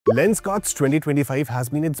Lenskart's 2025 has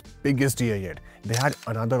been its biggest year yet. They had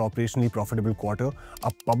another operationally profitable quarter,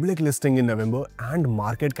 a public listing in November, and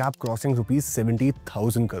market cap crossing rupees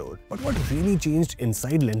 70,000 crore. But what really changed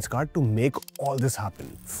inside Lenskart to make all this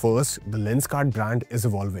happen? First, the Lenskart brand is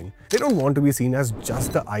evolving. They don't want to be seen as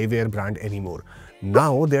just the eyewear brand anymore.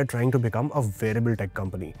 Now they are trying to become a wearable tech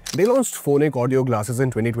company. They launched phonic audio glasses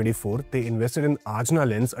in 2024. They invested in Ajna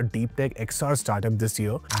Lens, a deep tech XR startup this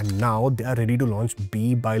year, and now they are ready to launch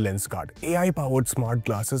Be by Lenskart, AI-powered smart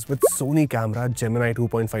glasses with Sony camera, Gemini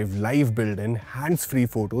 2.5 live built-in, hands-free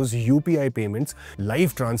photos, UPI payments,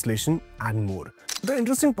 live translation, and more. The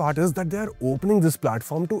interesting part is that they are opening this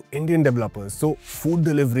platform to Indian developers, so food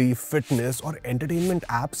delivery, fitness, or entertainment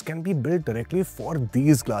apps can be built directly for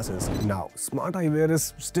these glasses. Now, smart eyewear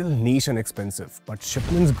is still niche and expensive, but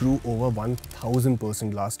shipments grew over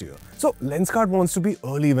 1000% last year. So Lenskart wants to be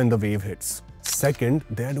early when the wave hits. Second,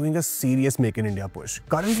 they are doing a serious Make in India push.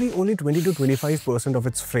 Currently, only 20 to 25% of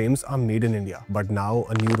its frames are made in India. But now,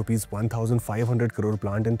 a new rupees 1,500 crore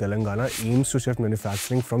plant in Telangana aims to shift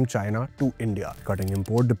manufacturing from China to India, cutting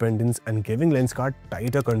import dependence and giving Lenskart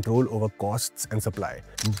tighter control over costs and supply.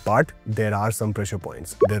 But there are some pressure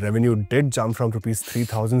points. Their revenue did jump from rupees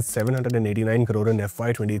 3,789 crore in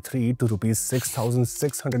FY23 to rupees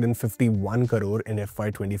 6,651 crore in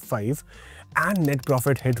FY25, and net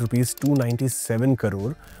profit hit rupees 297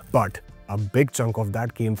 crore, but a big chunk of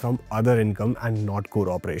that came from other income and not core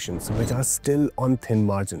operations, which are still on thin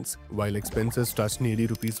margins, while expenses touched nearly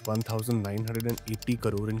rupees 1,980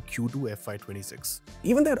 crore in Q2 FY26.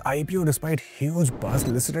 Even their IPO, despite huge buzz,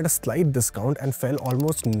 listed at a slight discount and fell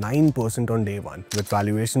almost 9% on day one, with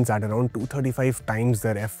valuations at around 235 times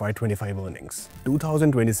their FY25 earnings.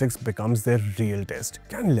 2026 becomes their real test.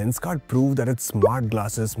 Can Lenskart prove that its smart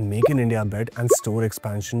glasses, Make in India bet, and store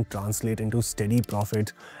expansion translate into steady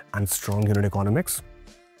profit and strong unit economics?